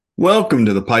Welcome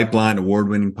to the Pipeline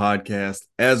Award-winning podcast.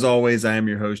 As always, I am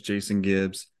your host, Jason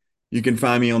Gibbs. You can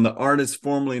find me on the artist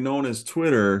formerly known as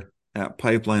Twitter at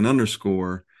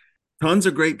Pipeline_. Tons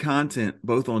of great content,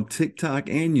 both on TikTok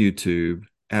and YouTube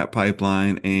at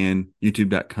Pipeline and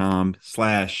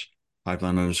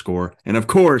youtube.com/Pipeline_. And of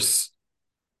course,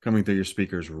 coming through your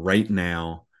speakers right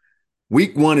now,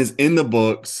 week one is in the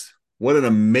books. What an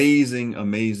amazing,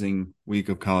 amazing week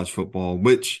of college football,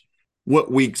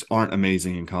 what weeks aren't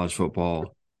amazing in college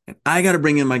football? And I got to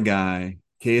bring in my guy,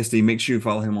 KSD. Make sure you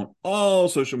follow him on all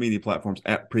social media platforms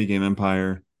at Pregame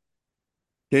Empire.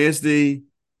 KSD,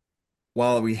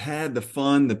 while we had the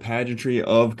fun, the pageantry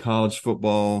of college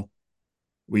football,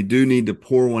 we do need to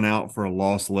pour one out for a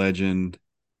lost legend.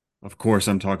 Of course,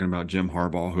 I'm talking about Jim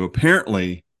Harbaugh, who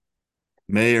apparently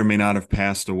may or may not have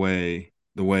passed away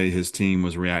the way his team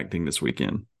was reacting this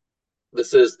weekend.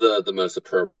 This is the most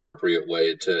appropriate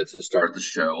way to start the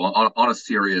show on a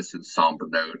serious and somber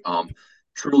note.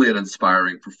 Truly an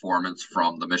inspiring performance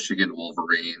from the Michigan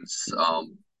Wolverines,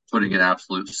 putting an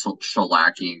absolute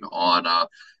shellacking on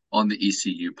the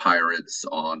ECU Pirates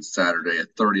on Saturday, a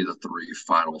 30-3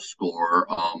 final score.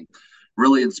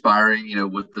 Really inspiring,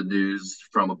 with the news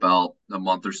from about a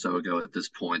month or so ago at this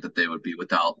point that they would be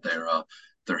without their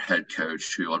head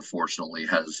coach, who unfortunately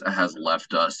has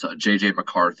left us. JJ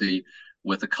McCarthy,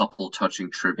 with a couple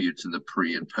touching tributes in the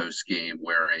pre and post game,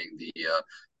 wearing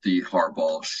the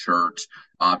Harbaugh shirt.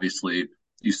 Obviously,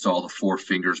 you saw the four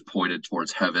fingers pointed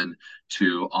towards heaven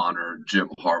to honor Jim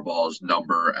Harbaugh's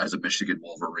number as a Michigan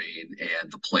Wolverine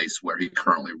and the place where he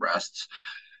currently rests.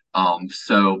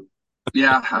 So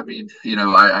yeah, I mean,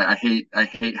 I hate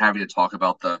having to talk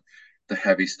about the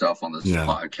heavy stuff on this Yeah,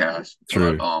 podcast,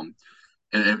 but true.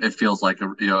 it feels like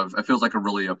it feels like a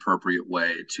really appropriate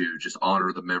way to just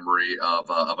honor the memory of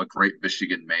a great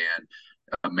Michigan man,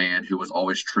 a man who was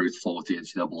always truthful with the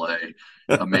NCAA,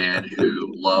 a man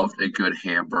who loved a good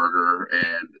hamburger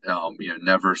and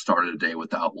never started a day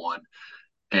without one.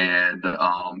 And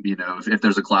if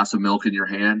there's a glass of milk in your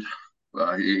hand,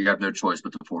 you have no choice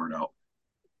but to pour it out.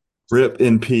 Rip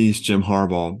in peace, Jim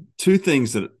Harbaugh. Two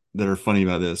things that are funny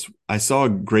about this. I saw a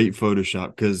great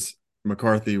Photoshop because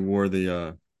McCarthy wore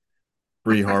the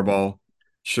free Harbaugh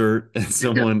shirt, and Yeah,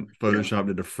 someone yeah. photoshopped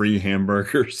it to free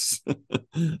hamburgers.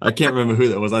 I can't remember who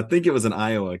that was. I think it was an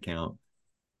Iowa account.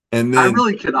 And I then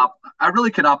really cannot. I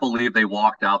really cannot believe they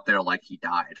walked out there like he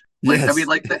died. Like I mean, yes,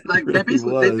 like it really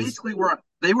they was. basically were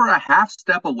a half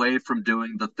step away from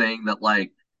doing the thing that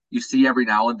like you see every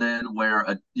now and then, where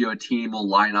a team will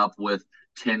line up with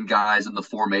 10 guys in the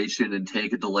formation and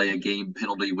take a delay a game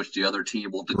penalty, which the other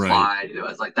team will Right. decline.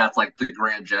 It's like that's like the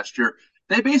grand gesture.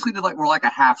 They basically did like we're like a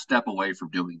half step away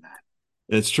from doing that.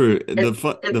 It's true. And and The and,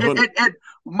 fun and, and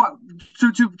my,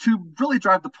 to really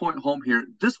drive the point home here,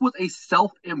 this was a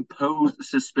self-imposed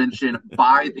suspension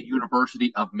by the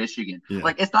University of Michigan. yeah.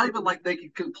 Like it's not even like they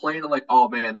can complain like, oh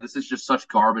man, this is just such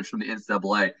garbage from the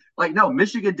NCAA. Like no,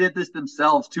 Michigan did this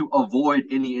themselves to avoid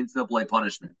any NCAA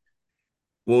punishment.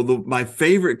 Well, my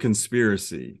favorite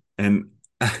conspiracy, and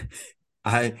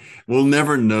I will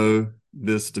never know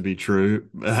this to be true,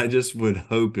 but I just would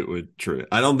hope it would true.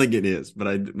 I don't think it is, but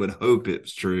I would hope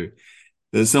it's true.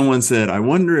 That someone said, I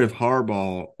wonder if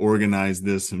Harbaugh organized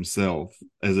this himself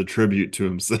as a tribute to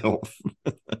himself.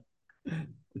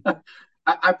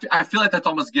 I feel like that's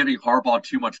almost giving Harbaugh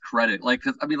too much credit. Like,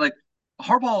 'cause, I mean, like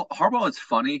Harbaugh is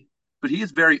funny, but he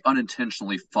is very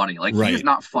unintentionally funny. Like, he is Right.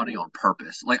 not funny on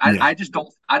purpose. Like, Yeah. I just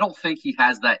don't think he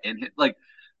has that in him. Like,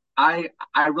 I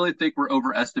really think we're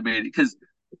overestimating because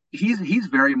he's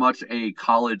very much a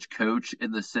college coach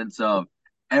in the sense of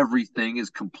everything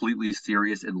is completely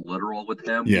serious and literal with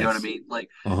him. You know what I Yes. mean? Like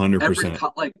every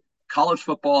 100%. like college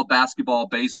football, basketball,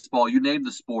 baseball, you name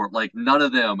the sport, like none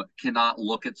of them cannot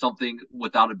look at something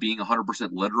without it being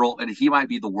 100% literal, and he might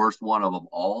be the worst one of them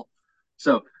all.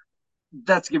 So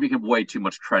that's giving him way too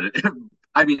much credit.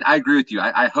 I mean, I agree with you.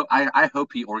 I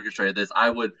hope he orchestrated this. I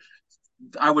would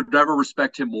never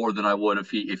respect him more than I would if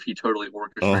he totally Oh,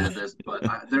 orchestrated this.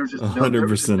 But there was just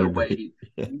 100% agree.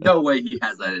 no way he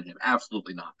has that in him.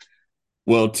 Absolutely not.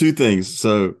 Well, two things.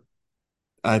 So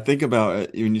I think about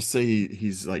it when you say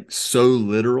he's like so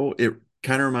literal, it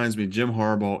kind of reminds me Jim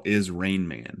Harbaugh is Rain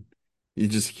Man. You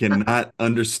just cannot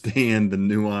understand the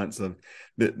nuance of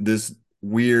this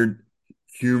weird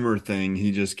humor thing.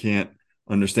 He just can't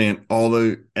understand.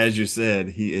 Although, as you said,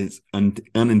 he is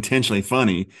unintentionally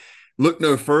funny. Look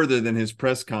no further than his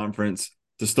press conference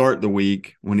to start the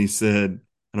week when he said,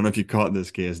 I don't know if you caught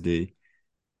this, KSD.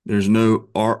 There's no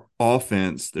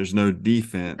offense. There's no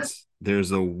defense.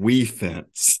 There's a we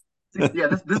fence. Yeah,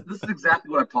 this is exactly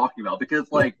what I'm talking about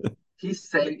because like he's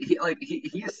saying he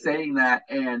is saying that,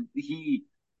 and he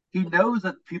knows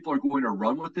that people are going to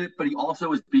run with it, but he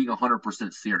also is being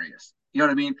 100% serious. You know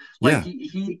what I mean? Like Yeah.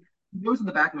 he knows in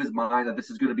the back of his mind that this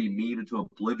is going to be memed into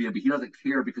oblivion, but he doesn't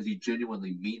care because he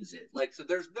genuinely means it. Like, so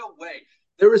there is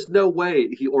no way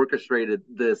he orchestrated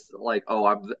this, like, oh,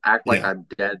 I'm act like Yeah. I'm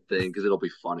dead thing because it'll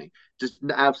be funny. Just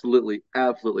absolutely,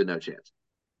 absolutely no chance.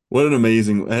 What an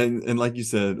amazing and like you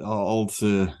said, all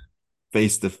to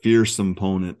face the fearsome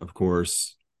opponent, of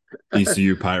course,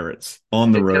 VCU Pirates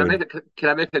on the Can I road. make can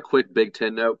I make a quick Big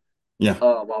Ten note? Yeah.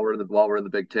 While we're in the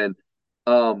Big Ten,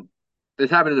 um, this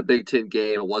happened in a Big Ten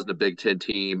game. It wasn't a Big Ten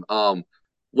team.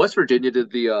 West Virginia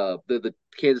did the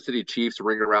Kansas City Chiefs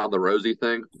ring around the Rosie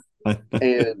thing,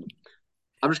 and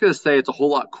I'm just gonna say it's a whole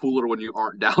lot cooler when you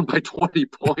aren't down by 20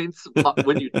 points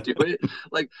when you do it.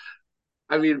 Like,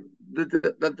 I mean,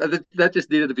 that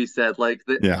just needed to be said.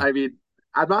 Yeah. I mean,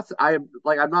 I'm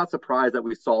not surprised that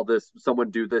we saw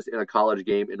someone do this in a college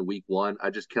game in week one. I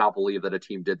just cannot believe that a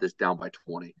team did this down by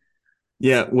 20.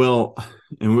 Yeah, well,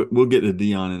 and we'll get to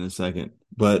Dion in a second,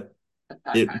 but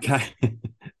it kind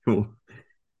of,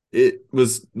 it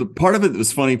was the part of it that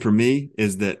was funny for me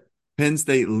is that Penn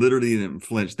State literally didn't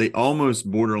flinch. They almost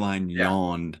borderline Yeah,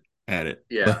 yawned at it,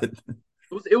 yeah. but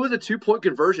It was a 2 point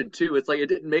conversion too. It's like it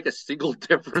didn't make a single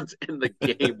difference in the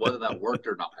game whether that worked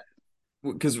or not.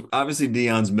 because obviously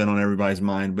Dion's been on everybody's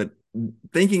mind, but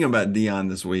thinking about Dion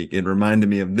this week, it reminded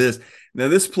me of this. Now,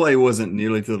 this play wasn't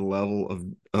nearly to the level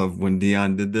of when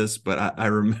Dion did this, but I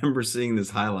remember seeing this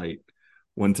highlight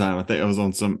one time. I think I was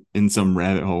on some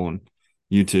rabbit hole on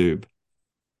YouTube,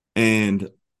 and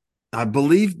I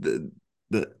believe the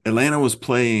Atlanta was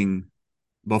playing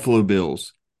Buffalo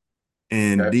Bills,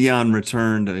 and Okay. Dion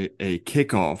returned a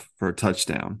kickoff for a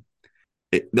touchdown.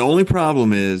 The only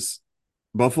problem is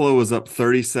Buffalo was up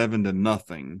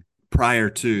 37-0 prior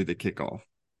to the kickoff.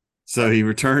 So Okay. he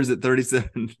returns at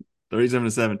 37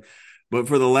 to 7. But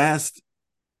for the last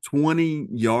 20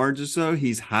 yards or so,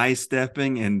 he's high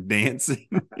stepping and dancing,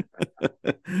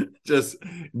 just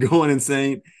going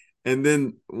insane. And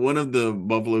then one of the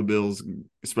Buffalo Bills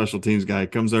special teams guy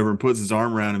comes over and puts his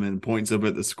arm around him and points up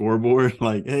at the scoreboard,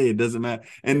 like, hey, it doesn't matter.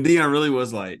 And Dion really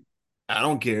was like, I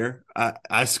don't care.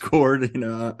 I scored,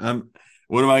 I'm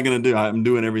what am I gonna do? I'm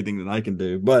doing everything that I can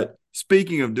do. But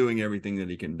speaking of doing everything that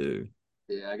he can do,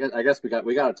 Yeah, I guess we got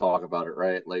to talk about it,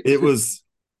 right? Like, it was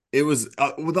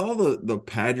with all the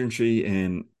pageantry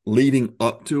and leading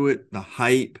up to it, the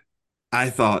hype. I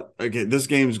thought, okay, this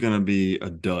game's gonna be a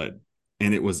dud,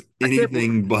 and it was I can't believe.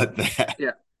 anything but that.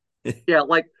 Yeah, yeah.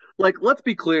 Like let's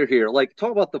be clear here. Like,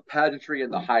 talk about the pageantry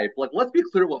and the hype. Like, let's be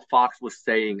clear what Fox was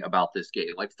saying about this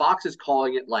game. Like, Fox is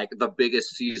calling it like the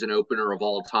biggest season opener of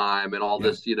all time, and all Yeah,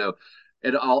 this,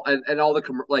 and all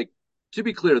like. To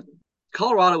be clear,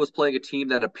 Colorado was playing a team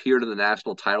that appeared in the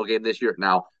national title game this year.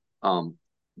 Now, um,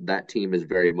 that team is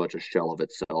very much a shell of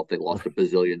itself. They lost a right.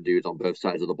 bazillion dudes on both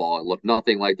sides of the ball and looked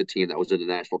nothing like the team that was in the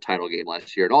national title game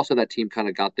last year. And also, that team kind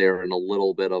of got there in a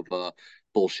little bit of a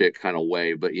bullshit kind of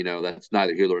way, but that's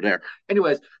neither here nor there.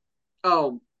 Anyways,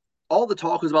 um, all the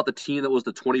talk was about the team that was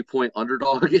the 20-point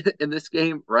underdog in this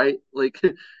game, right? Like,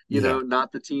 Yeah,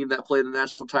 not the team that played the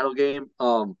national title game.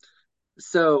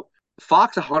 So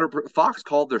Fox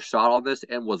called their shot on this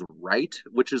and was right,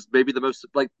 which is maybe the most,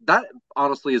 like, that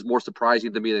honestly is more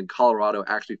surprising to me than Colorado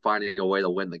actually finding a way to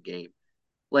win the game.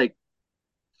 Like,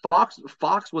 Fox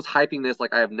was hyping this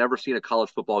like I have never seen a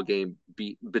college football game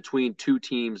be between two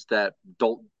teams that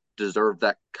don't deserve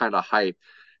that kind of hype,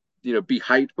 be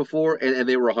hyped before, and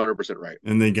they were 100% right.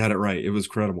 and they got it right. It was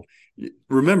credible.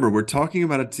 Remember, we're talking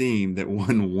about a team that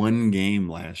won one game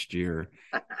last year,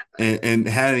 and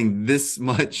having this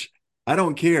much. I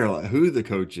don't care like, who the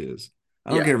coach is.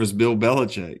 I don't Yeah. care if it's Bill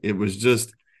Belichick. It was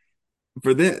just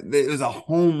for them. It was a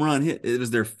home run hit. It was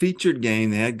their featured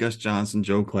game. They had Gus Johnson,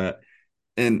 Joe Klatt,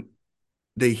 and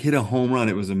they hit a home run.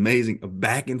 It was amazing. A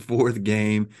back and forth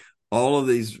game. All of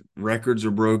these records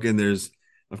are broken. There's,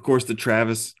 of course, the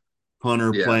Travis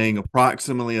Hunter Yeah. playing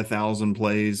approximately 1,000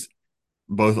 plays,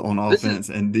 both on This is offense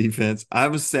and defense. I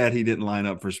was sad he didn't line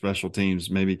up for special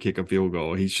teams, maybe kick a field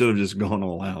goal. He should have just gone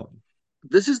all out.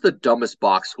 this is the dumbest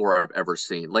box score I've ever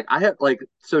seen. Like, I have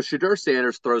so Shadur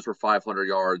Sanders throws for 500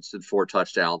 yards and 4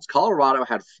 touchdowns. Colorado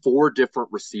had four different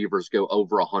receivers go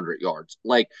over 100 yards.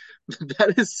 Like,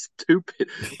 that is stupid.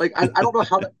 Like, I don't know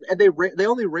how that, and they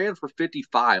only ran for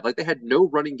 55. Like, they had no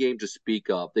running game to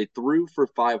speak of. They threw for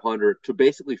 500 to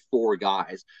basically four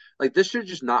guys. Like, this should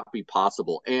just not be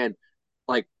possible. And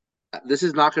like, this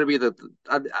is not going to be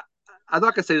I'm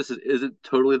not going to say this isn't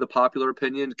totally the popular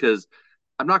opinion because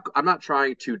I'm not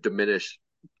trying to diminish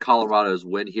Colorado's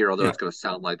win here, although Yeah. it's going to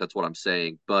sound like that's what I'm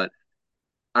saying. But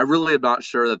I really am not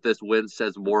sure that this win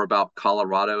says more about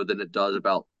Colorado than it does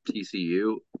about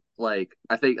TCU. Like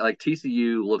I think like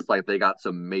TCU looks like they got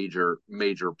some major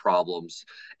problems,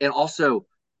 and also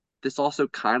this also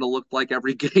kind of looked like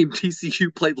every game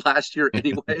TCU played last year,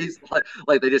 anyways.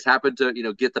 Like they just happened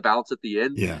to get the bounce at the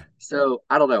end. Yeah. So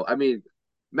I don't know. I mean,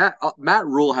 Matt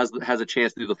Rule has a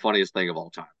chance to do the funniest thing of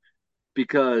all time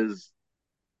because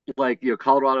like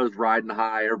Colorado's riding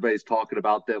high. Everybody's talking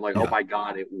about them like, oh Yeah. my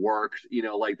god, it worked.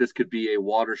 Like this could be a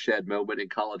watershed moment in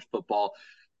college football.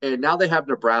 And now they have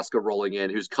Nebraska rolling in,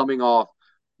 who's coming off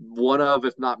one of,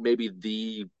 if not maybe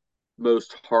the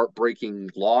most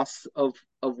heartbreaking loss of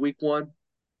week one,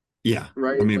 Yeah. I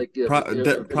right? mean, Like in a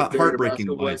very heartbreaking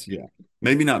Nebraska way. wise, yeah.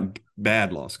 Maybe not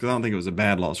bad loss because I don't think it was a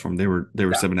bad loss from them. They were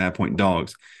No, 7.5 point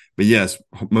dogs. But yes,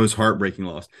 most heartbreaking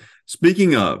loss.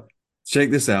 Speaking of, check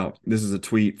this out. This is a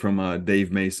tweet from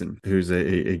Dave Mason, who's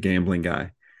a gambling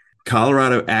guy.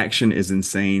 Colorado action is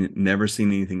insane. Never seen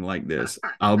anything like this.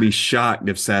 I'll be shocked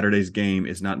if Saturday's game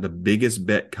is not the biggest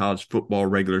bet college football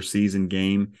regular season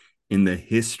game in the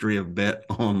history of bet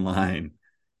online.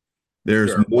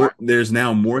 sure. Why? There's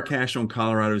now more Sure. cash on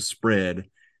Colorado's spread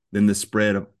than the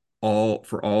spread of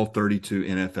all 32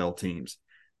 NFL teams.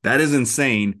 That is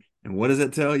insane. And what does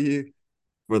that tell you?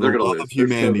 For the They're gonna love of lose. They're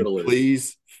so humanity, gonna lose.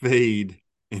 please fade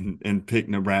and pick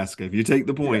Nebraska. If you take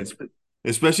the Yeah. points,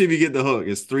 especially if you get the hook,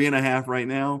 it's 3.5 right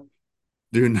now.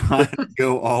 Do not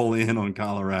go all in on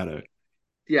Colorado.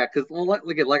 Yeah, because well,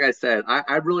 like I said,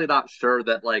 I'm really not sure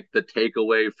that like the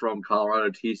takeaway from Colorado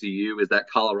TCU is that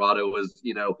Colorado was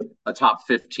a top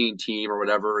 15 team or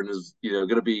whatever, and is going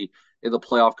to be in the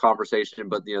playoff conversation.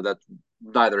 But that's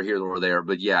neither here nor there.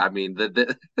 But yeah, I mean,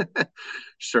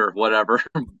 sure, whatever.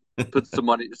 Put some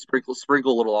money, sprinkle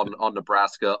a little on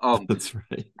Nebraska. That's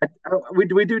right. We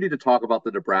do need to talk about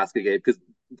the Nebraska game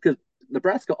because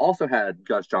Nebraska also had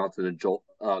Gus Johnson and Joel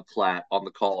Klatt on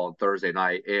the call on Thursday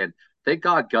night, and thank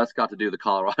God Gus got to do the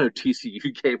Colorado TCU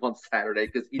game on Saturday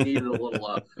because he needed a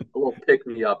little pick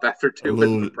me up after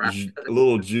doing Nebraska. A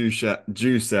little juice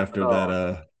after that.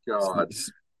 Oh God,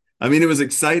 I mean, it was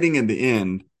exciting in the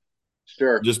end,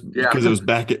 sure, just yeah. because it was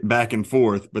back and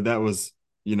forth, but that was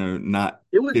not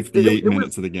It was 58 it was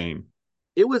minutes of the game.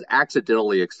 it was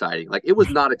accidentally exciting. Like it was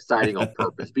not exciting on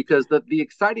purpose because the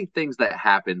exciting things that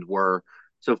happened were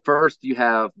so first you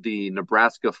have the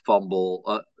Nebraska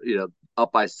fumble,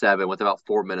 up by 7 with about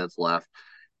 4 minutes left,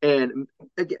 and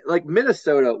again, like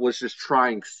Minnesota was just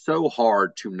trying so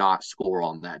hard to not score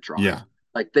on that drive. Yeah,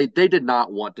 Like they did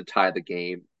not want to tie the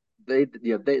game. They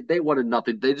wanted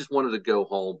nothing. They just wanted to go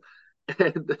home,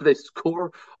 and they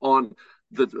score on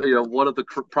the one of the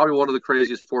probably one of the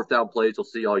craziest fourth down plays you'll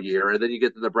see all year, and then you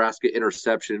get the Nebraska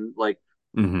interception. Like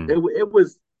hmm it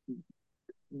was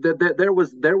there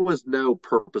was no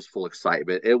purposeful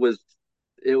excitement. It was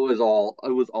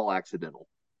all accidental.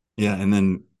 yeah, and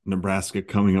then Nebraska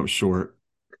coming up short,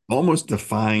 almost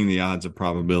defying the odds of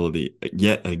probability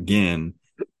yet again.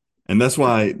 And that's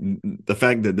why the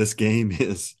fact that this game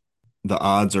is the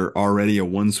odds are already a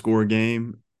one score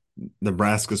game,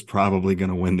 Nebraska's probably going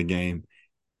to win the game.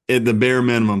 At the bare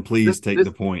minimum, This please take the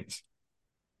this points.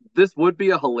 this would be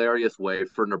a hilarious way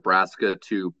for Nebraska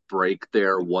to break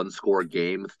their one score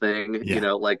game thing.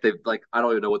 Yeah. Like they've like I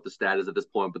don't even know what the stat is at this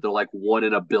point, but they're like 1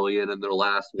 in a billion in their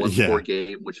last one score Yeah.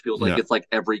 game, which feels like Yeah. it's like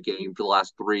every game for the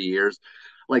last 3 years.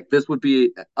 Like this would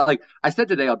be like I said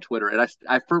today on Twitter, and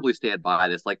I firmly stand by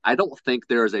this. Like I don't think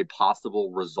there is a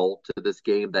possible result to this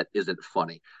game that isn't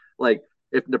funny. Like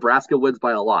if Nebraska wins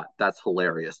by a lot, that's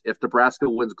hilarious. If Nebraska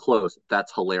wins close,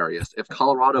 that's hilarious. If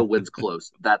Colorado wins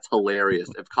close, that's hilarious.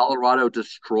 If Colorado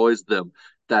destroys them,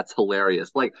 that's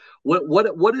hilarious. Like what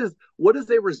is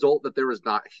a result that there is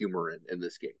not humor in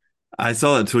this game? I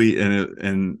saw that tweet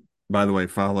and by the way,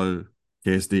 follow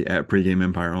KSD at pregame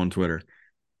empire on Twitter.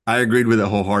 I agreed with it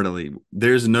wholeheartedly.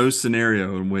 There's no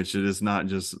scenario in which it is not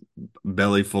just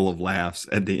belly full of laughs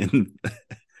at the end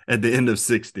at the end of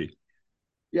 60.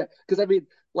 Yeah, because I mean,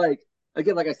 like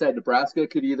again, like I said, Nebraska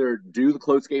could either do the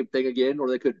close game thing again, or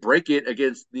they could break it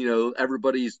against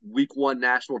everybody's week one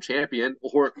national champion,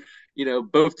 or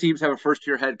both teams have a first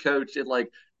year head coach, and like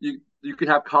you could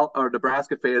have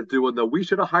Nebraska fans doing the "we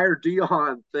should have hired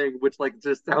Dion" thing, which like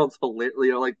just sounds hilarious.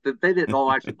 Like they didn't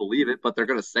all actually believe it, but they're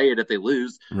gonna say it if they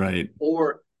lose, Right.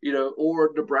 or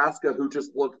Nebraska who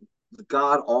just looked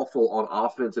god awful on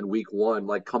offense in week one,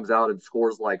 like comes out and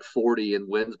scores like 40 and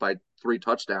wins by 3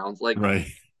 touchdowns. Like, Right.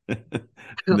 like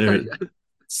There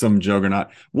some juggernaut.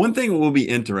 One thing that will be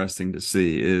interesting to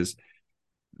see is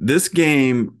this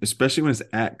game, especially when it's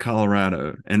at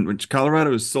Colorado, and which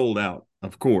Colorado is sold out,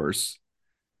 of course.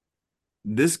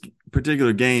 this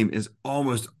particular game is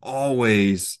almost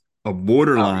always a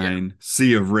Oh yeah. borderline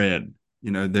sea of red.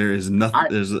 There is nothing. I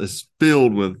It's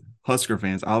filled with Husker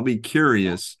fans. I'll be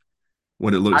well, curious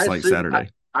what it I looks like assume Saturday.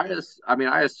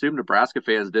 I assume Nebraska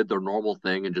fans did their normal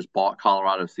thing and just bought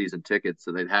Colorado season tickets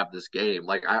so they'd have this game.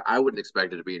 Like I wouldn't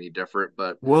expect it to be any different,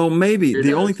 but Well, maybe who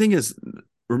the only knows? thing is,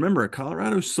 remember,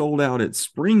 Colorado sold out its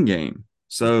spring game,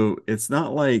 so it's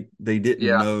not like they didn't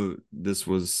Yeah. know this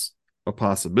was a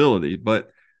possibility.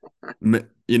 But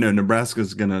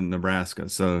Nebraska's gonna Nebraska,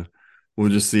 so we'll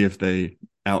just see if they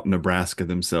out Nebraska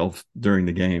themselves during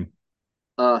the game.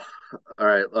 Uh, all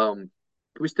right.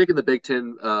 Can we stick in the Big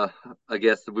Ten? I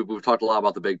guess we've talked a lot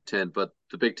about the Big Ten, but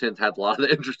the Big Ten's had a lot of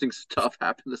the interesting stuff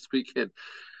happen this weekend.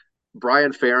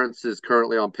 Brian Ferentz is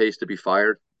currently on pace to be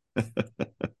fired.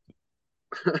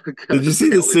 Did you see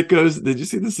the Apparently, sickos? Did you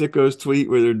see the sickos tweet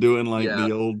where they're doing like yeah.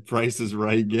 the old Price is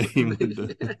Right game with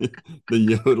the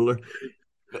yodeler?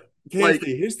 Like,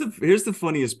 KSD, here's the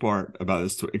funniest part about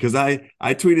this tweet because I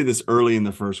tweeted this early in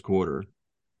the first quarter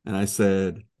and I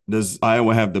said, "Does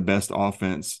Iowa have the best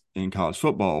offense in college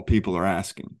football?" People are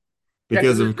asking yeah,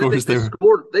 because because of course they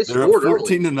scored. They they're up scored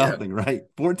 14 early. to Yeah, nothing, right?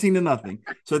 14 to nothing.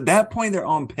 So at that point they're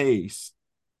on pace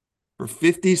for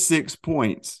 56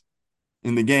 points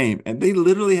in the game, and they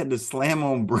literally had to slam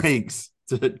on brakes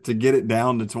to get it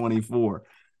down to 24.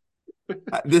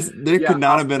 There yeah. could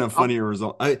not have been a funnier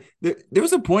result. There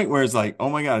was a point where it's like, oh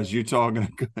my God, is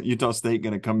Utah State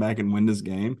gonna come back and win this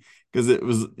game? Because it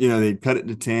was, they cut it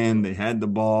to 10, they had the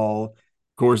ball.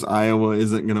 Of course, Iowa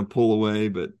isn't gonna pull away,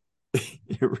 but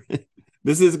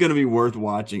this is gonna be worth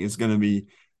watching. It's gonna be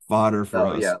fodder for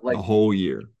Oh us yeah. the Like, whole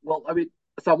year. well, I mean,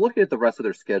 so I'm looking at the rest of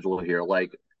their schedule here.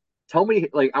 Like, tell me,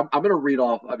 like, I'm gonna read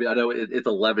off. I mean, I know it's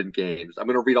 11 games. I'm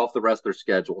gonna read off the rest of their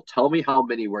schedule. Tell me how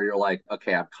many where you're like,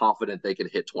 okay, I'm confident they can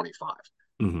hit 25.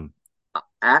 Mhm.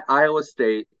 At Iowa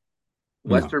State,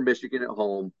 No. Western Michigan at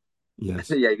home. Yes.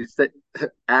 Yeah, you said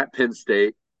at Penn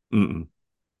State, Mm-mm.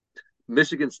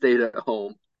 Michigan State at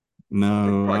home. They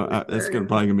could No, probably it's win.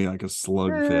 probably gonna be like a Eh,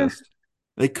 slugfest.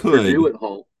 They Purdue could, at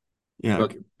home. yeah.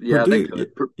 But yeah, they Purdue,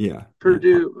 could. yeah, yeah.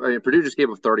 Purdue. I mean, Purdue just gave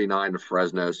up 39 to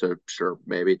Fresno, so sure,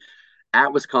 maybe.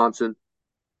 At Wisconsin,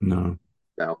 No,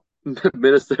 no.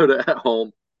 Minnesota at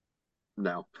home,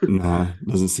 no. nah,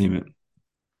 doesn't seem it.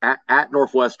 At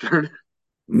Northwestern,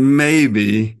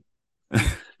 Maybe,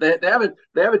 they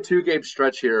have a 2 game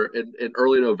stretch here in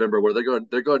early November where they're going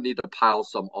to need to pile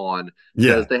some on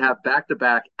because yeah, they have back to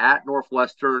back at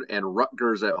Northwestern and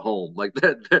Rutgers at home. Like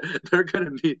they're going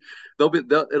to need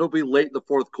it'll be late in the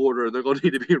fourth quarter and they're going to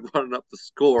need to be running up the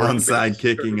score to make onside sure.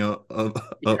 kicking up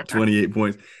Yeah, 28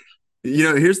 points.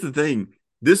 Here's the thing.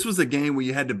 This was a game where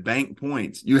you had to bank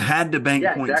points. You had to bank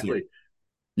yeah, points here. exactly.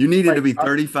 You needed to Like be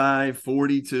 35,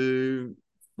 42,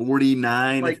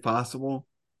 49 if like possible.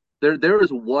 there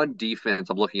is one defense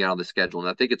I'm looking at on the schedule, and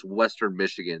I think it's Western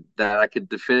Michigan that I can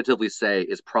definitively say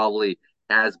is probably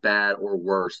as bad or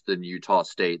worse than Utah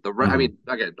State. I Mhm. mean,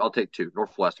 again, I'll take two.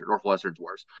 Northwestern. Northwestern's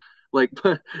worse. Like,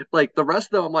 like the rest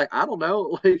of them, I'm like, I don't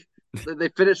know. Like they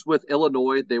finished with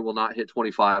Illinois, they will not hit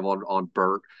 25 on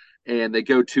Burt, and they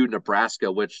go to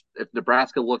Nebraska, which if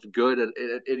Nebraska looked good at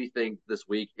anything this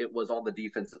week, it was on the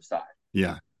defensive side.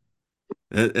 Yeah.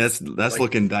 That's Like,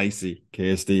 looking dicey,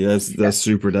 KSD. That's yeah,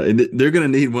 super dicey. They're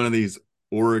going to need one of these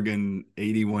Oregon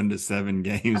 81-7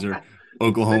 games or they,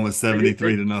 Oklahoma they need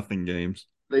 73 to nothing games.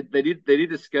 they need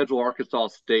to schedule Arkansas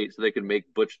State so they can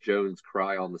make Butch Jones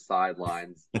cry on the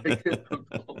sidelines. Like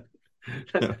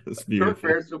That's Kirk beautiful.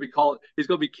 Ferentz gonna be calling. He's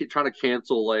gonna be trying to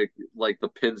cancel like the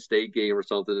Penn State game or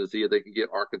something to see if they can get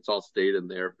Arkansas State in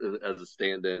there as a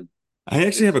stand-in. I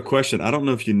actually have It's a question. I don't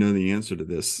know if you know the answer to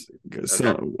this. okay.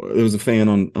 So there was a fan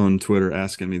on Twitter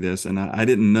asking me this, and I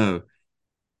didn't know.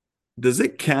 Does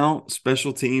it count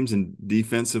special teams and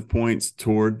defensive points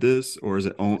toward this, or is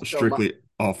it So strictly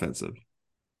offensive?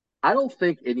 I don't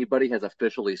think anybody has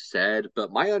officially said,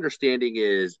 but my understanding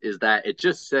is that it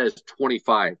just says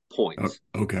 25 Oh, points.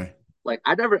 okay. Like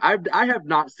I have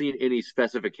not seen any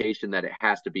specification that it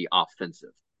has to be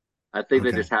offensive. I think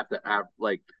they Okay. just have to have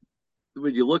like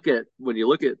when you look at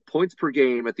points per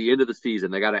game at the end of the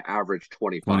season, they got to average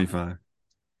 25. 25.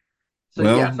 So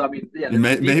yes, Well, I mean, yeah, the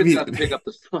defense maybe, got to pick up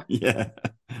the slack. yeah,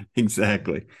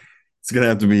 exactly. It's gonna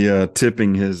have to be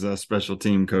tipping his special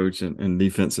team coach and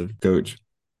defensive coach.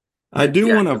 I do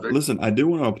Yeah, want because to they're listen. I do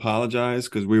want to apologize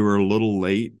because we were a little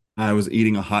late. I was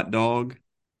eating a hot dog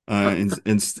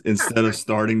instead of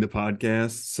starting the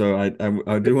podcast, so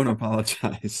I do want to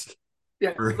apologize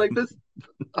yeah, for. like this.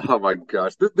 Oh my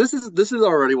gosh, this is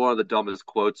already one of the dumbest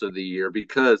quotes of the year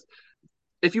because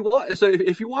if you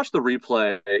watch the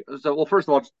replay, so well, first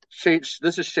of all,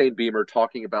 this is Shane Beamer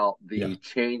talking about Yeah. the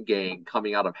chain gang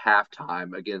coming out of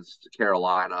halftime against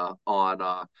Carolina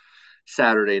on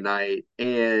Saturday night,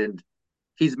 and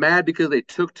he's mad because they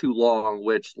took too long,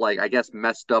 which like I guess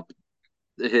messed up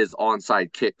his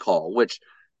onside kick call. Which,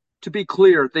 to be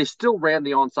clear, they still ran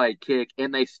the onside kick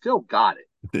and they still got it.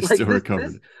 They Like still this,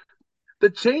 recovered the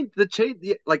chain,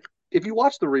 like if you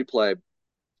watch the replay,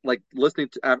 like listening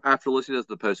to after listening to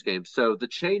the post game. So the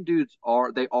chain dudes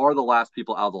are the last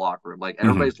people out of the locker room. Like it.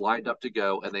 everybody's lined up to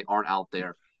go and they aren't out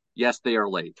there. Yes, they are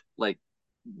late. Like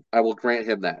I will grant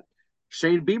him that.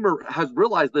 Shane Beamer has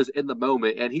realized this in the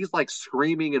moment and he's like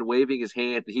screaming and waving his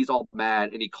hand and he's all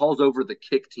mad and he calls over the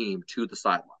kick team to the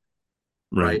sideline,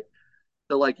 Right. right?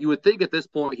 So like you would think at this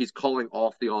point he's calling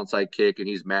off the onside kick and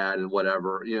he's mad and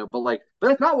whatever, but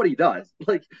that's not what he does.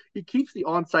 Like he keeps the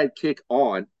onside kick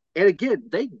on. And again,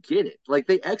 they get it. Like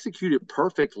they execute it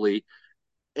perfectly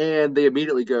and they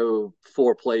immediately go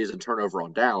 4 plays and turnover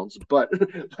on downs. But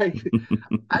like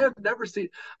I have never seen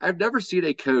I've never seen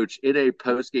a coach in a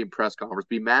post game press conference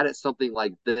be mad at something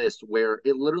like this where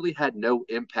it literally had no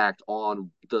impact on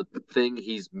the thing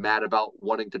he's mad about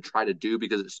wanting to try to do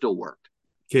because it still worked.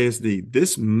 KSD,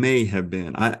 this may have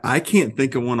been, I can't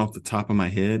think of one off the top of my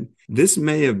head. This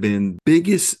may have been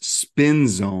biggest spin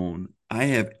zone I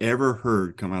have ever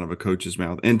heard come out of a coach's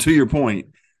mouth. And to your point,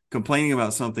 complaining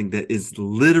about something that is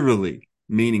literally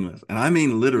meaningless. And I mean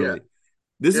Yeah. literally. Yeah.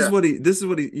 This is what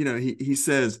he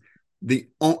says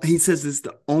he says it's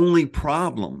the only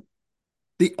problem.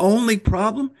 The only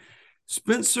problem,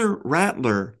 Spencer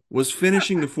Rattler was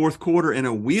finishing the fourth quarter in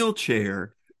a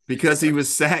wheelchair because he was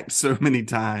sacked so many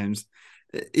times.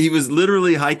 He was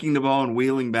literally hiking the ball and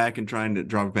wheeling back and trying to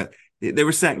drop it back. They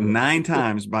were sacked 9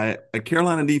 times by a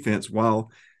Carolina defense,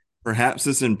 while perhaps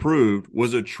this improved,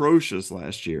 was atrocious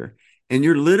last year. And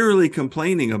you're literally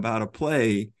complaining about a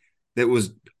play that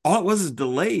was all it was is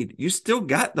delayed. You still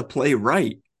got the play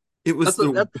right. It was That's a,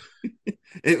 the that,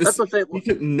 it that's was the thing. he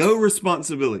took no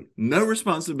responsibility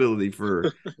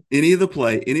for any of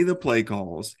the play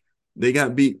calls. They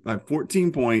got beat by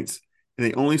 14 points and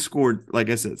they only scored, like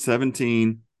I said,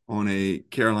 17 on a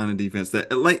Carolina defense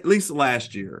that at least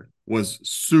last year was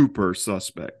super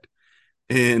suspect.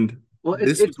 And Well,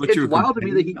 this was what you it's were wild to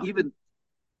me that complaining he about? even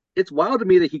it's wild to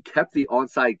me that he kept the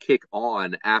onside kick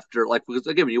on after like because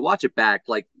again when you watch it back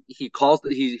like he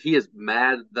is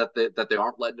mad that they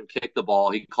aren't letting him kick the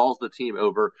ball. He calls the team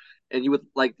over, and you would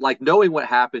like knowing what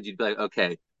happens, you'd be like,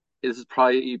 okay, this is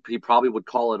probably he probably would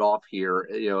call it off here,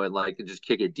 and like and just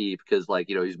kick it deep because like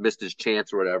he's missed his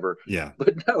chance or whatever. Yeah.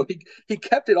 But no, he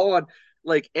kept it on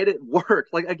like and it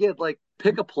worked. Like again, like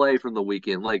pick a play from the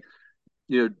weekend, like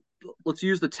you know, let's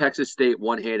use the Texas State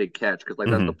one-handed catch because like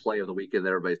that's the Mm-hmm. play of the weekend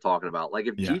that everybody's talking about. Like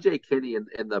if Yeah. GJ Kinney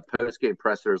in the post-game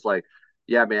presser is like,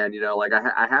 yeah, man, like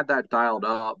I had that dialed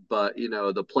up, but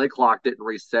the play clock didn't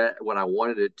reset when I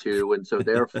wanted it to, and so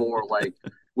therefore like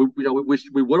we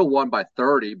would have won by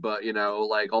 30, but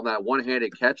like on that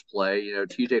one-handed catch play,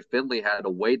 TJ Finley had to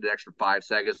wait an extra 5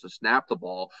 seconds to snap the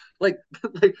ball. Like,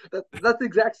 that's the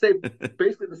exact same,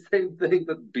 basically the same thing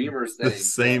that Beamer's It's the saying.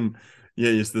 So same,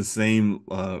 yeah, it's the same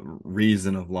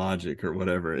reason of logic or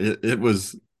whatever. It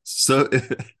was so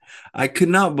I could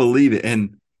not believe it.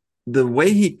 And the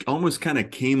way he almost kind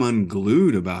of came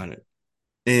unglued about it.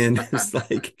 And it's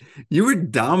like you were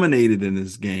dominated in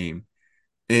this game.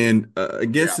 And yeah.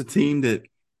 against a team that,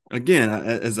 again,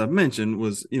 as I've mentioned,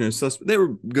 was they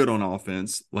were good on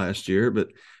offense last year, but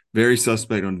very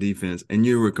suspect on defense. And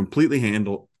you were completely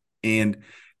handled, and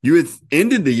you had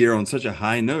ended the year on such a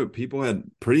high note. People had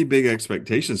pretty big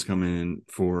expectations coming in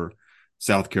for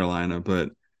South Carolina,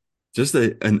 but just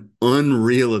an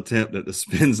unreal attempt at the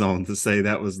spin zone to say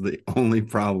that was the only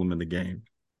problem in the game.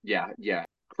 Yeah,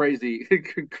 crazy,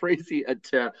 crazy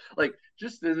attempt. Like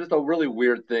just a really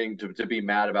weird thing to be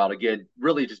mad about. Again,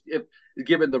 really, just if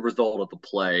given the result of the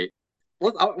play,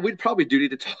 we'd probably do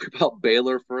need to talk about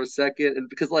Baylor for a second, and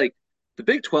because like the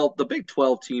Big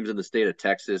 12 teams in the state of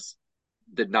Texas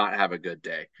did not have a good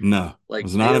day. No, it Like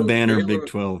was not a banner Big Baylor,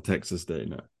 12 Texas Day.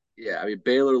 No. yeah, I mean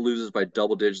Baylor loses by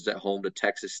double digits at home to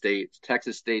Texas State.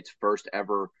 Texas State's first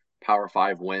ever Power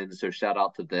Five win, so shout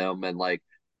out to them. And like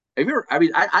have you ever, I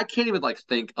mean, I can't even like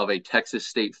think of a Texas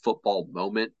State football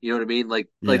moment. You know what I mean? Like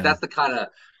Yeah, that's the kind of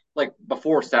like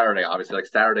before Saturday, obviously. Like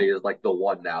Saturday is like the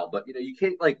one now, but you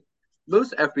can't like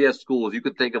most FBS schools. You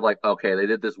could think of like, okay, they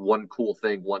did this one cool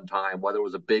thing one time, whether it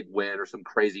was a big win or some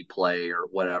crazy play or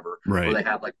whatever, or right. they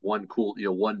had like one cool,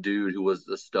 one dude who was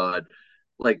the stud.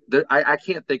 Like I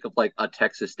can't think of like a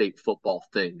Texas State football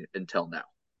thing until now.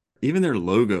 Even their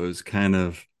logos kind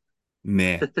of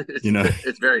meh, you know,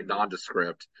 It's very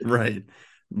nondescript. right.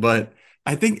 But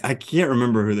I think I can't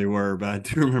remember who they were, but I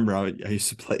do remember I used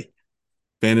to play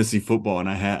fantasy football, and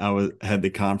I had the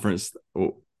conference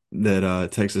that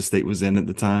Texas State was in at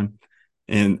the time,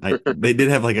 and they did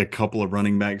have like a couple of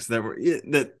running backs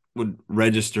that would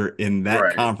register in that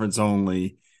Right. conference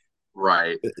only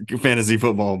Right. fantasy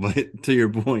football. But to your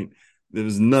point, there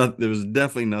was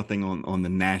definitely nothing on the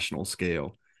national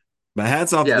scale. But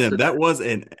hats off to Yeah. them. So That was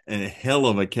a hell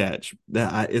of a catch.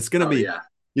 It's going to oh be, yeah.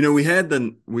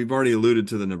 we've already alluded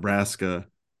to the Nebraska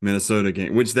Minnesota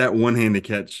game, which that one-handed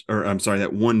catch, or I'm sorry,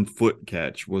 that 1 foot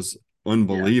catch was Yeah.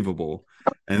 unbelievable.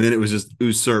 And then it was just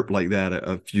usurped like that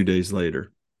a few days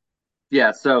later.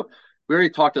 Yeah. So we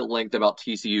already talked at length about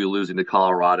TCU losing to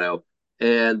Colorado.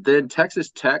 And then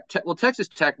Texas Tech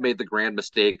made the grand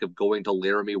mistake of going to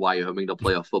Laramie, Wyoming to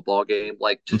play a football game.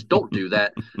 Like, just don't do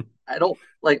that. I don't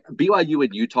like BYU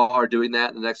and Utah are doing that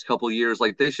in the next couple of years.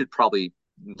 Like, they should probably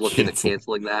look into Cancel.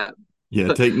 canceling that. Yeah,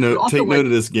 But also, take note like,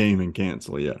 of this game and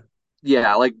cancel. Yeah.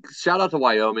 yeah, like shout out to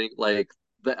Wyoming. Like,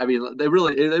 I mean, they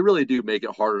really do make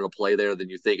it harder to play there than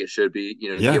you think it should be.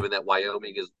 Yeah. Given that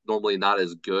Wyoming is normally not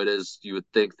as good as you would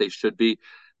think they should be.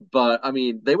 But I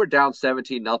mean, they were down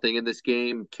 17-0 in this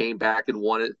game, came back and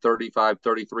won it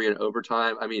 35-33 in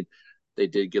overtime. I mean, they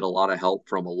did get a lot of help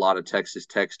from a lot of Texas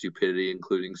Tech stupidity,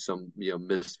 including some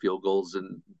missed field goals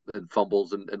and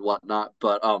fumbles and whatnot.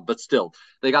 But still,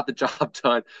 they got the job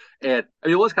done. And I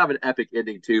mean, it was kind of an epic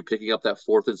ending too, picking up that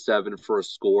 4th and 7 for a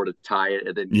score to tie it,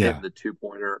 and then hitting Yeah. the 2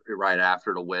 pointer right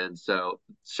after to win. So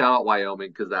shout out Wyoming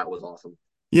because that was awesome.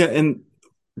 Yeah. And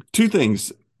two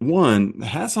things. One,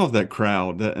 hats off that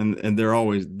crowd and they're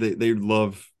always they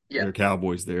love Yeah, their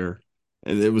Cowboys there.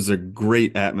 And it was a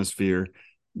great atmosphere.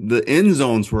 The end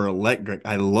zones were electric.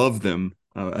 I love them.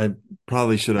 I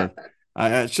probably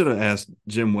I should have asked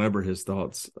Jim Weber his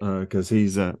thoughts because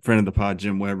he's a friend of the pod,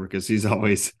 Jim Weber, because he's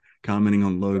always commenting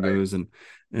on right, logos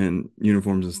and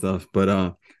uniforms and stuff.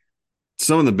 But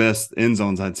some of the best end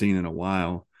zones I'd seen in a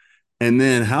while. And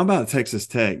then how about Texas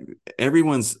Tech?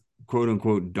 Everyone's quote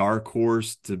unquote dark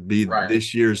horse to be right.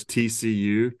 this year's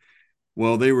TCU.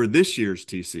 Well, they were this year's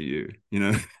TCU,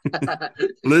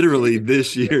 literally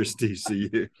this Yeah, year's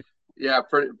TCU. yeah,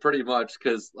 pretty much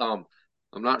because I'm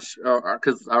not sure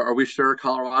because are we sure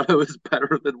Colorado is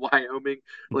better than Wyoming?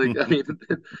 Like, I mean,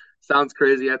 it sounds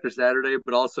crazy after Saturday,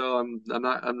 but also I'm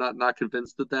not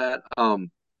convinced of that.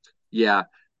 Yeah,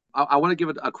 I want to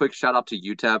give a quick shout out to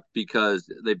UTEP because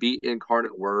they beat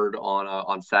Incarnate Word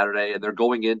on Saturday, and they're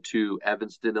going into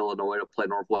Evanston, Illinois, to play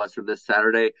Northwestern this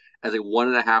Saturday as a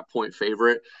 1.5 point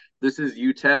favorite. This is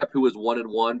UTEP, who is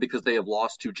 1-1 because they have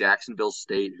lost to Jacksonville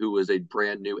State, who is a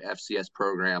brand new FCS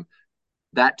program.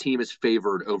 That team is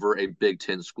favored over a Big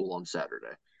Ten school on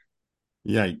Saturday.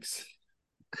 Yikes.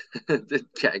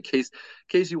 Yeah, in case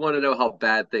you want to know how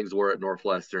bad things were at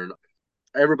Northwestern,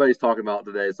 everybody's talking about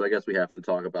it today, so I guess we have to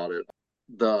talk about it.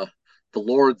 The the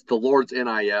Lord's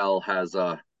NIL This has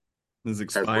run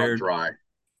expired. dry.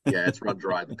 Yeah, it's run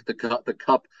dry. The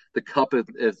cup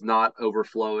is not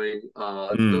overflowing.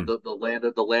 Mm.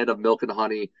 The land of milk and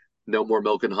honey, no more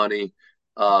milk and honey.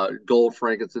 Gold,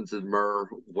 frankincense, and myrrh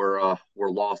were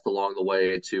lost along the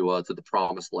way to the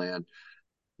promised land.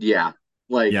 Yeah,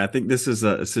 like Yeah, I think this is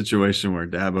a situation where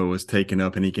Dabo was taken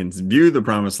up and he can view the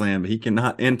promised land, but he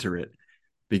cannot enter it yeah,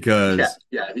 because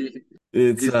yeah.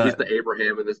 it's He's the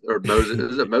Abraham in this, or Moses.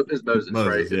 Is Moses,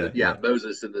 right? Moses. Yeah, Yeah, yeah.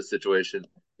 Moses in this situation.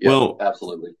 Yep, Well,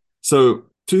 absolutely. so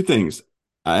two things.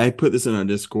 I put this in our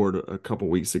Discord a couple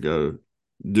weeks ago.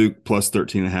 Duke plus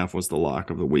 13.5 was the lock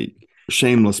of the week.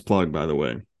 Shameless plug, by the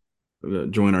way.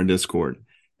 Join our Discord.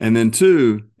 And then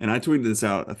two, and I tweeted this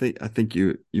out. I think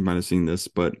you might have seen this,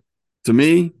 but to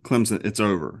me, Clemson, it's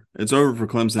over. It's over for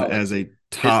Clemson Oh, as a it's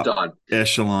top done.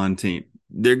 echelon team.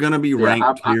 They're going to be Yeah,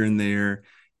 ranked here and there,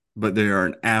 but they are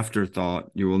an afterthought.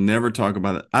 You will never talk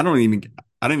about it. I don't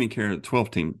even care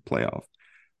 12 team playoff.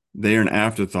 They are an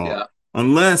afterthought yeah,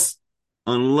 unless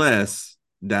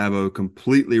Dabo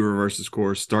completely reverses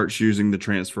course, starts using the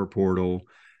transfer portal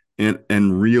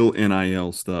and real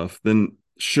NIL stuff. Then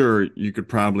sure you could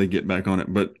probably get back on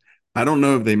it, but I don't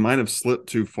know if they might have slipped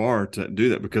too far to do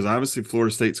that because obviously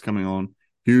Florida State's coming on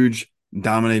huge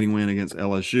dominating win against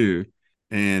LSU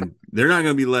and they're not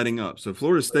going to be letting up. So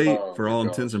Florida State, oh for my all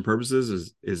intents and gosh.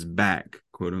 purposes, is back,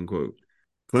 quote unquote.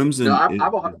 No, Clemson I'm is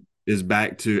I'm a, is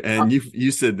back to, I, and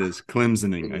you said this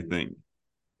Clemsoning, I mhm. think.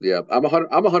 Yeah, I'm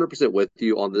 100% with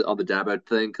you on the Dabo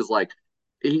thing because like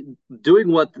he,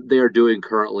 doing what they are doing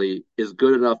currently is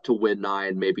good enough to win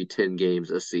 9, maybe 10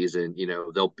 games a season.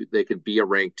 They could be a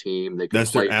ranked team. They could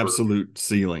That's their play for absolute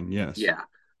ceiling. Yes. yeah.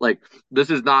 Like this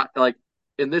is not like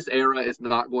in this era, it's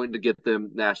not going to get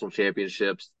them national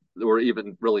championships or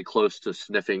even really close to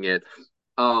sniffing it.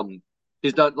 Um,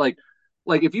 he's done like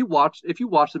if you watch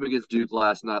them against Duke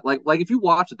last night, like if you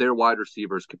watch their wide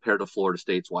receivers compared to Florida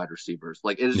State's wide receivers,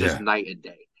 like it is just Yeah. night and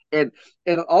day. And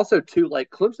also too, like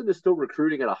Clemson is still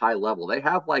recruiting at a high level. They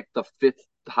have like the fifth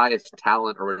highest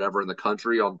talent or whatever in the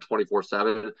country on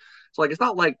 24/7. So like it's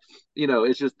not like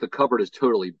it's just the cupboard is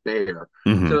totally bare.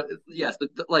 Hmm. So yes,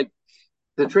 like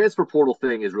the transfer portal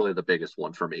thing is really the biggest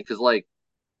one for me because like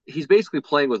he's basically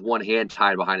playing with one hand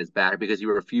tied behind his back because he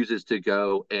refuses to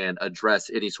go and address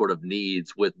any sort of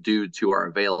needs with dudes who are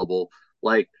available.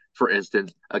 Like, for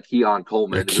instance, a Keon A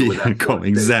Coleman who key was at Florida State.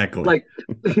 exactly. Like,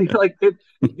 like if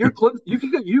you're close, you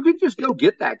can just go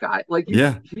get that guy. Like,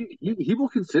 Yeah. he will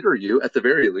consider you at the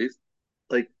very least.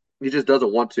 Like, he just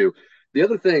doesn't want to. The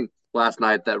other thing last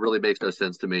night that really makes no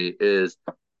sense to me is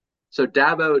so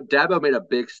Dabo made a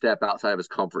big step outside of his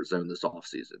comfort zone this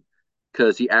offseason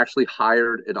because he actually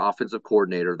hired an offensive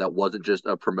coordinator that wasn't just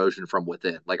a promotion from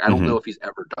within. Like I don't know Hmm. if he's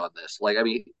ever done this. Like I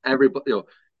mean, everybody,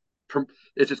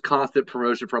 it's just constant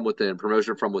promotion from within,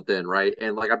 right?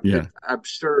 And like Yeah. I'm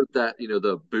sure that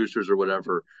the boosters or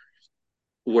whatever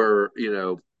were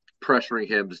pressuring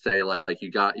him to say like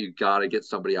you got to get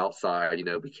somebody outside.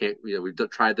 We can't. We've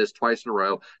tried this twice in a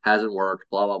row, hasn't worked.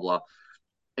 Blah blah blah.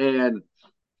 And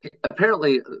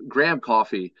apparently Graham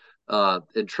Coffey,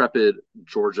 intrepid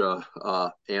Georgia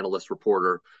analyst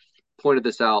reporter, pointed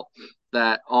this out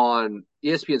that on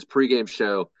ESPN's pregame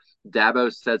show,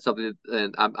 Dabo said something,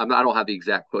 and I don't have the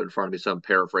exact quote in front of me, so I'm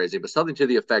paraphrasing, but something to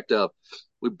the effect of,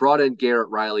 "We brought in Garrett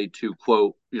Riley to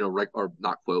quote, or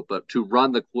not quote, but to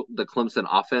run the Clemson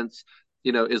offense,"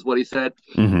 is what he said.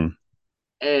 Hmm.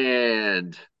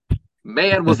 And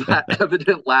man, was that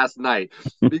evident last night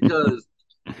because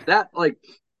that like,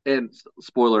 and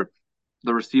spoiler,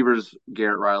 the receivers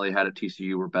Garrett Riley had at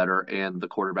TCU were better, and the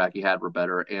quarterback he had were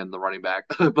better, and the running back.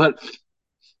 But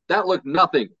that looked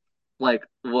nothing like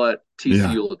what Yeah.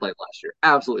 TCU looked like last year.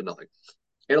 Absolutely nothing.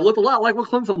 And it looked a lot like what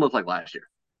Clemson looked like last year.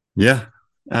 Yeah.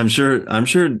 I'm sure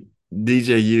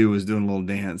DJU was doing a little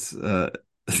dance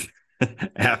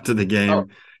after the Oh, game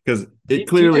because it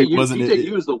clearly TJU wasn't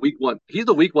TJU is the week one. He's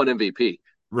the week one MVP.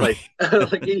 right.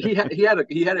 Like like he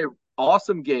had an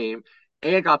awesome game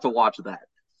and got to watch that.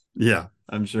 Yeah,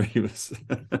 I'm sure he was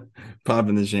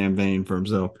popping the champagne for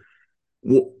himself.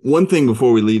 One thing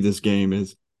before we leave this game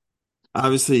is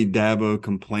obviously Dabo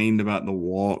complained about the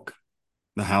walk,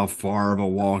 the how far of a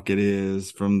walk it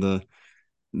is from the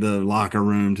locker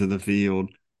room to the field.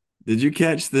 Did you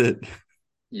catch that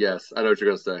Yes, I know what you're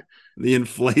gonna say. the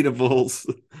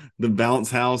inflatables, the bounce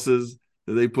houses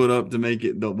that they put up to make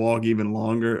it the walk even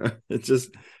longer? It's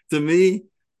just to me,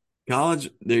 college,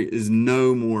 there is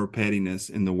no more pettiness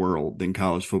in the world than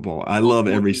college football. I Well, love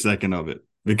every second of it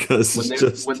because when it's there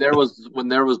when just there was when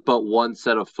there was but one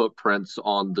set of footprints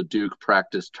on the Duke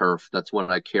practice turf, that's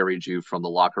when I carried you from the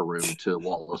locker room to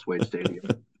Wallace Wade Stadium.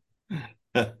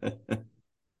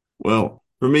 well,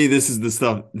 for me, this is the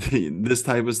stuff. This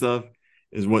type of stuff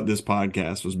is what this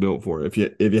podcast was built for. If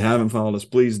you haven't followed us,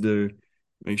 please do.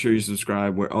 Make sure you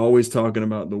subscribe. We're always talking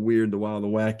about the weird, the wild, the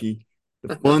wacky,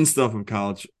 the fun stuff of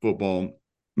college football.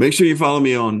 Make sure you follow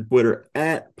me on Twitter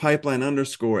at pipeline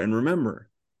underscore. And remember,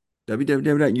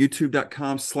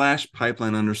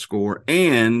 www.youtube.com/pipeline underscore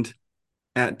and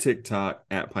at TikTok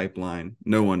at pipeline,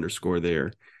 no underscore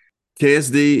there.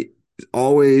 KSD is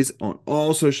always on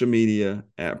all social media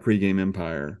at Pregame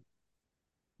Empire.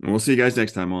 And we'll see you guys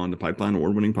next time on the Pipeline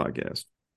Award winning podcast.